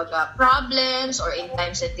kumbaga problems, or in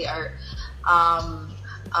times that they are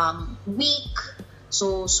weak.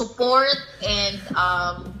 So support and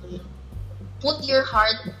put your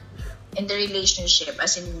heart in the relationship,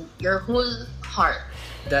 as in your whole heart.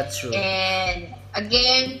 That's true. And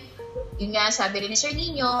again, yun nga sabi rin ni Sir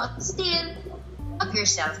Nino, still love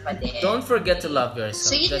yourself pa din. Don't forget to love yourself.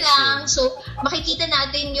 So yun That's lang. true. So makikita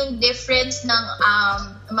natin yung difference ng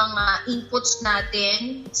mga inputs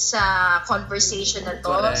natin sa conversation na to,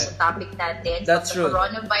 Correct. sa topic natin, That's sa true.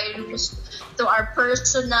 coronavirus, to our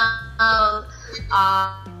personal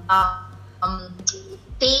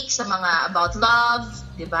takes sa mga about love,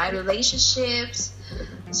 diba, relationships.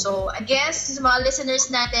 So I guess sa mga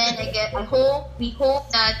listeners natin, we hope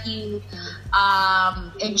that you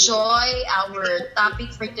enjoy our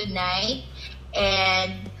topic for tonight,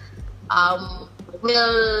 and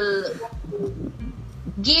we'll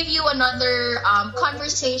give you another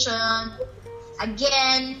conversation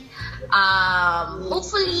again,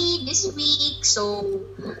 hopefully this week. So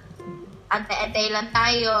antay-antay lang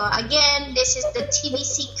tayo. Again, this is the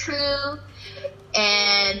TBC crew,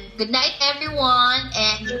 and good night everyone,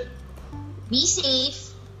 and be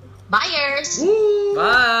safe. Buyers. Woo!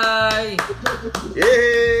 Bye!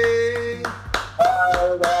 Yay!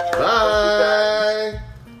 Bye!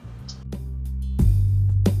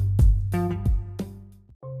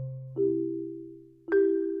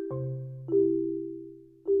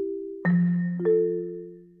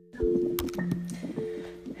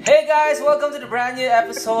 Hey guys, welcome to the brand new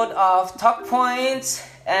episode of Talk Points.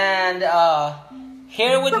 And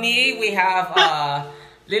here with me we have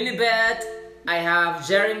Lilibet, I have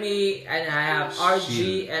Jeremy, and I have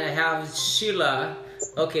RG, and I have Sheila.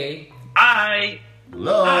 Okay. Hi!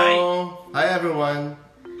 Hello! Hi everyone!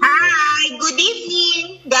 Hi, good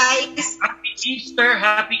evening, guys. Happy Easter!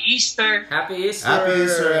 Happy Easter! Happy Easter! Happy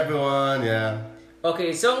Easter everyone! Yeah.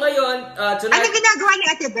 Okay, so ngayon, Ano tonight, ginagawa ni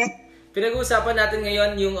Ate Beth? pinag-uusapan natin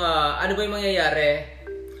ngayon yung ano ba yung mangyayari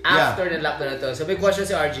after the lockdown na to. So, big question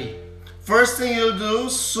si RG. First thing you'll do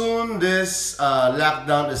soon this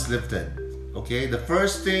lockdown is lifted. Okay, the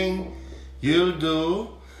first thing you'll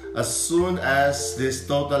do as soon as this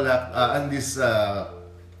total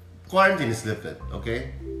quarantine is lifted.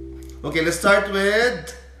 Okay. Okay, let's start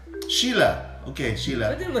with Sheila. Okay,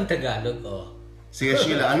 Sheila. Pwede naman Tagalog, oh. Sige,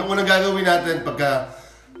 Sheila. Anong unang gagawin natin pagka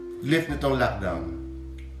lift nitong lockdown?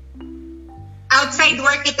 Outside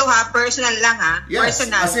work ito ha, personal lang ha. Yes,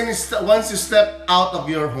 Personal. as in once you step out of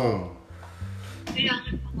your home.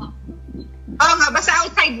 Oo nga, basta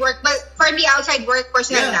outside work. But for me, outside work,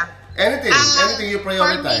 personal lang. Anything you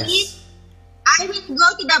prioritize. For me, I will go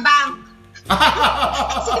to the bank.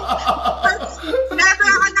 Never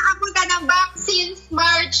ako nakapunta ng bank since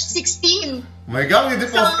March 16. My God,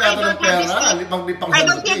 i-deposit ka ata ng pera. I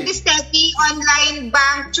don't have this techie online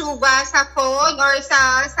bank chuba sa phone or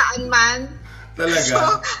saan man. Talaga? So,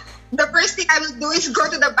 the first thing I will do is go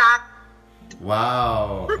to the bank.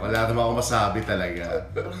 Wow! Wala naman ako masabi talaga.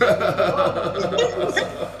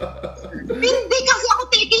 Hindi kasi ako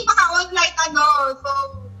taking online So,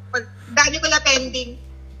 dami ko na pending.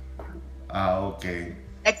 Okay.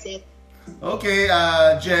 That's it. Okay,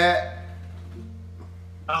 Je.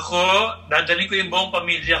 Ako, dadalhin ko yung buong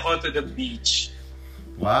pamilya ko to the beach.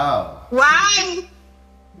 Wow. Why?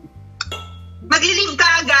 Maglilive ka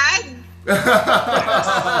agad?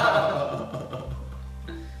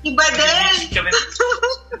 Iba din.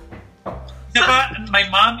 Diba, my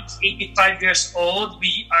mom is 85 years old.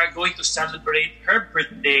 We are going to celebrate her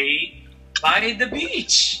birthday by the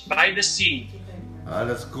beach, by the sea.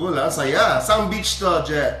 That's cool, ha? Saya. Saan beach to,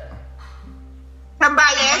 Je?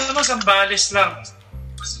 Sambales? Ano naman, Sambales lang.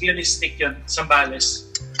 Mas realistic yun, Sambales.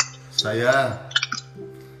 Saya.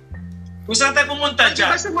 Kung saan tayo pumunta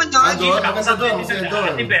dyan? Diba sumunod? Doon, maganda doon. Masaya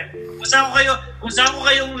doon. Kung saan ko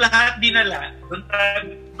kayong lahat dinala, doon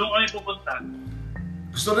kami pupunta.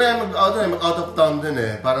 Gusto rin mag-out of town din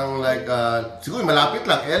eh. Parang like, siguro malapit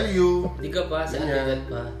lang, LU. Hindi ka pa, sa Atigat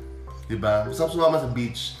pa. Diba? Gusto ko sumama sa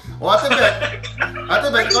beach. O Ate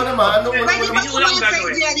Beth, ikaw naman, anong Pwede ba Yun lang sumunod kay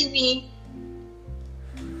gagawin. Jeremy?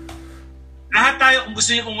 Lahat tayo, kung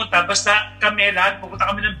gusto niyo pumunta, basta kami lahat, pupunta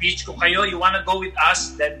kami ng beach. Kung kayo, you wanna go with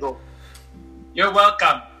us, then go. You're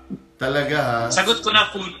welcome. Talaga ha? Sagot ko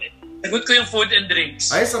na food. Sagot ko yung food and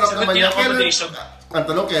drinks. Ay, sarap Sagot naman din yan. yung accommodation. Ang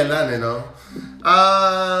tanong kailan no?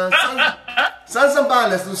 Saan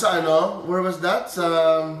Sambales? Doon sa ano? Where was that? Sa,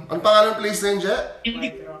 ang pangalan ng place na yun, Je?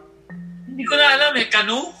 Hindi ko na alam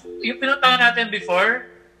Canoe? Yung pinuntahan natin before?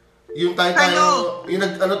 Yung tayo, yung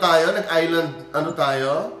nag-island, ano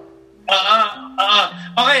tayo?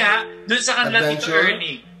 Okay ha, dun sa kanila Tito Adventure?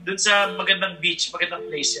 Ernie. Dun sa magandang beach, magandang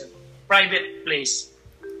place yun. Private place.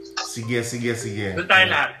 Sige. Doon tayo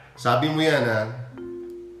lahat. Sabi mo yan, ha?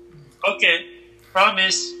 Okay.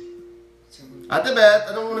 Promise. Ate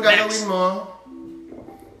Beth, anong gagawin mo?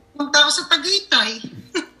 Punta ako sa Tagaytay.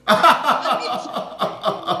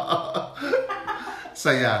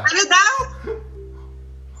 Saya. Ano daw?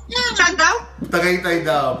 Saan daw? Tagaytay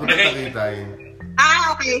daw. Punta Tagaytay.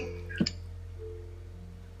 Okay.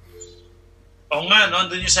 Oo nga, no?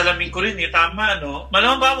 Doon yung salamin ko rin, tama, no?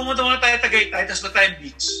 Malamang ba pumunta muna tayo Tagaytay, tapos na tayo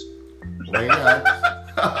beach? Why not?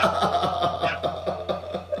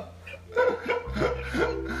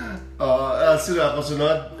 Sino ako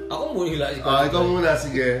sunod? Ako muna Ikaw muna,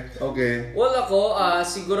 sige. Okay. Well, ako,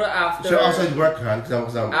 siguro after... So, outside work, ha?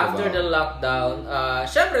 Kasama After the lockdown,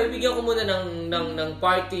 syempre, bibigyan ko muna ng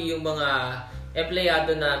party yung mga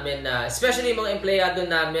empleyado namin na, especially yung mga empleyado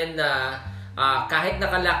namin na kahit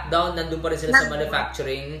naka-lockdown, nandun pa rin sila sa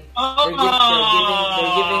manufacturing.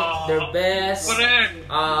 They're giving their best. Correct.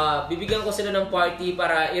 Bibigyan ko sila ng party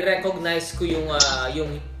para i-recognize ko yung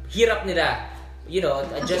hirap nila. You know,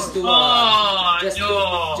 just to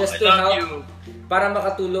help you. Para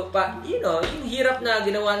makatulong yung hirap na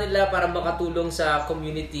ginawa nila para makatulong sa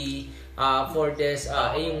community for this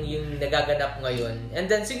yung nagaganap ngayon.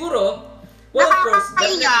 And then siguro, well, of course,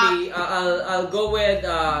 definitely I'll go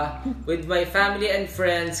with my family and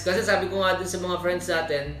friends kasi sabi ko nga dun sa mga friends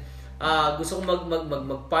natin, gusto ko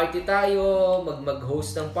mag-party tayo,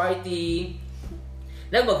 mag-host ng party.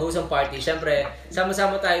 Mag-host ng party. Siyempre,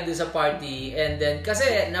 sama-sama tayo dun sa party. And then,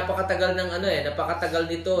 kasi napakatagal ng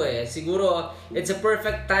napakatagal nito eh. Siguro, it's a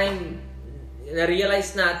perfect time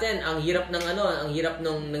na-realize natin ang hirap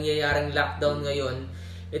ng nangyayaring lockdown ngayon.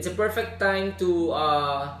 It's a perfect time to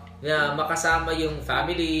na makasama yung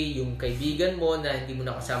family, yung kaibigan mo na hindi mo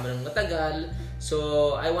nakasama ng matagal. So,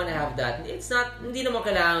 I wanna have that. It's not, hindi naman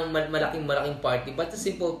kailangan malaking party, but a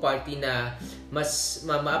simple party na mas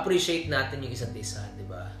ma-appreciate natin yung isa't isa, di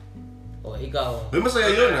ba? O, ikaw. May masaya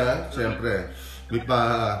yun, ha? Siyempre. May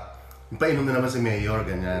painom na naman si Mayor,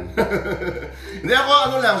 ganyan. Hindi ako,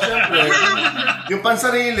 ano lang, siyempre. Yung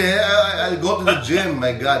pansarili, I'll go to the gym.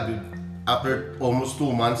 My God, after almost 2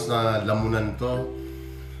 months na lamunan to.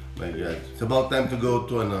 My God. It's about time to go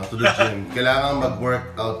to the gym. Kailangan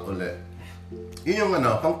mag-workout ulit. Yun yung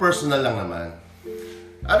pang personal lang naman.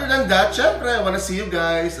 Other than that, syempre, I wanna see you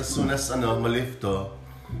guys as soon as malift to.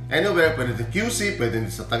 Anywhere, pwede sa QC, pwede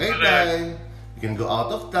sa Tagaytay. You can go out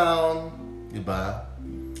of town, di ba?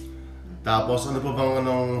 Tapos, ano pa bang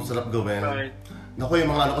sarap gawin? Right. Naku, yung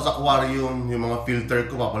mga ko sa aquarium, yung mga filter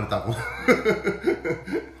ko, papalitan ko.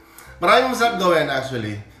 Maraming masarap gawin,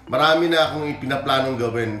 actually. Marami na akong pinaplanong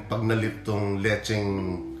gawin pag nalift tong lecheng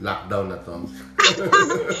lockdown na to.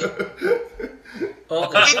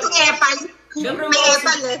 Okay. Ito epal. Siyempre, May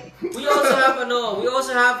epal eh. we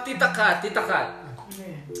also have Tita Kat.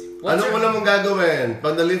 Ano una mong gagawin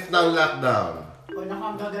pag nalift na ang lockdown? Una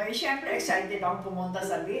kang gagawin, syempre excited akong pumunta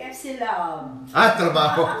sa BFC Lab.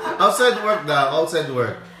 Trabaho. Outside work daw, outside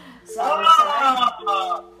work. Sa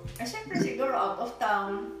outside. Syempre siguro out of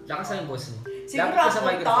town. Lakas ang boss mo. Siguro Lapit ka out sa of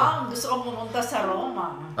microphone. town. Gusto kong pumunta sa Roma.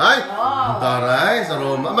 Ay! Oh. Taray, sa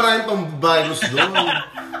Roma. Maraming pang virus doon.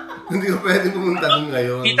 Hindi ko pwede pumunta doon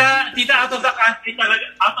ngayon. Tita, out of the country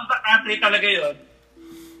talaga yun.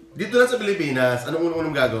 Dito lang sa Pilipinas, anong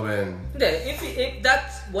unang gagawin? Hindi, if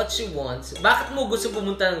that's what she wants, bakit mo gusto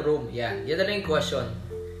pumunta ng Rome? Yan na lang yung question.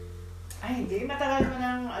 Ay, hindi. Matagal mo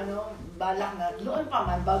ng balak na. Noon pa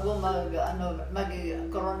man, bago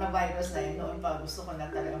mag-coronavirus na yun, noon pa gusto ko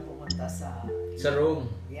na talagang pumunta sa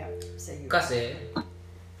Rome. Yep, sa US. Kasi,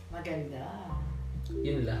 Maganda.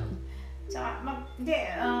 yun lang. Tsaka, hindi,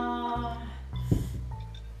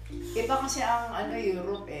 iba kasi ang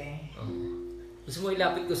Europe eh. Gusto mo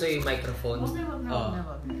ilapit ko sa yung microphone? Wag na.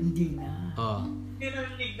 Hindi na. Hindi na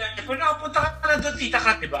narinig na. Kung nakapunta ka na doon, Tita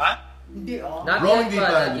Kat, di ba? Hindi Not Wrong, yet hindi pa,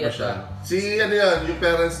 not hindi yet pa siya. Si yung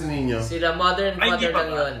parents ninyo. Sila mother and Ay, father hindi pa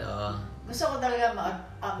lang ba? yun. Gusto ko talaga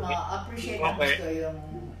ma-appreciate ang Okay. gusto yung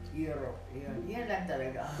Europe. Yan lang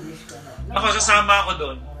talaga ang wish ko na. Ako, sasama ako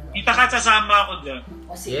doon. Tita Kat, sasama ako doon.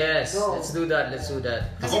 O sige, Yes, go. let's do that.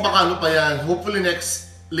 Ako baka pa yan. Hopefully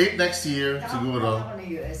late next year, siguro. Nakapunta ako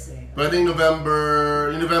ng US eh. Pwede yung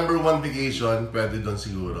November 1 vacation, pwede doon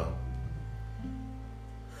siguro.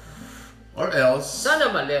 Or else, Sana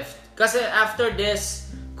ma-left. Kasi after this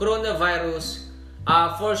coronavirus,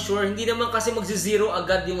 for sure, hindi naman kasi magsi-zero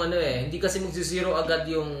agad yung Hindi kasi magsi-zero agad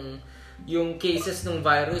yung cases ng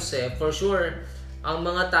virus eh. For sure, ang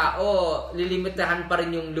mga tao, lilimitahan pa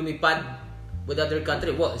rin yung lumipad with other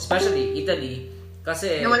country. Well, especially Italy.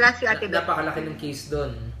 Kasi Nawala si Ate Beth. napakalaki ng case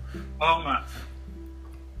doon. Oo nga.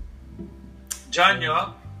 John,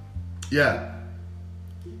 yo? yeah.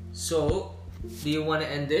 So, do you want to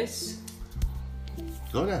end this?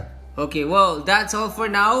 Go na. Okay, well, that's all for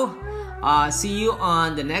now. See you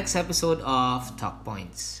on the next episode of Talk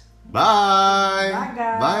Points. Bye! Bye,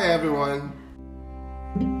 guys. Bye, everyone!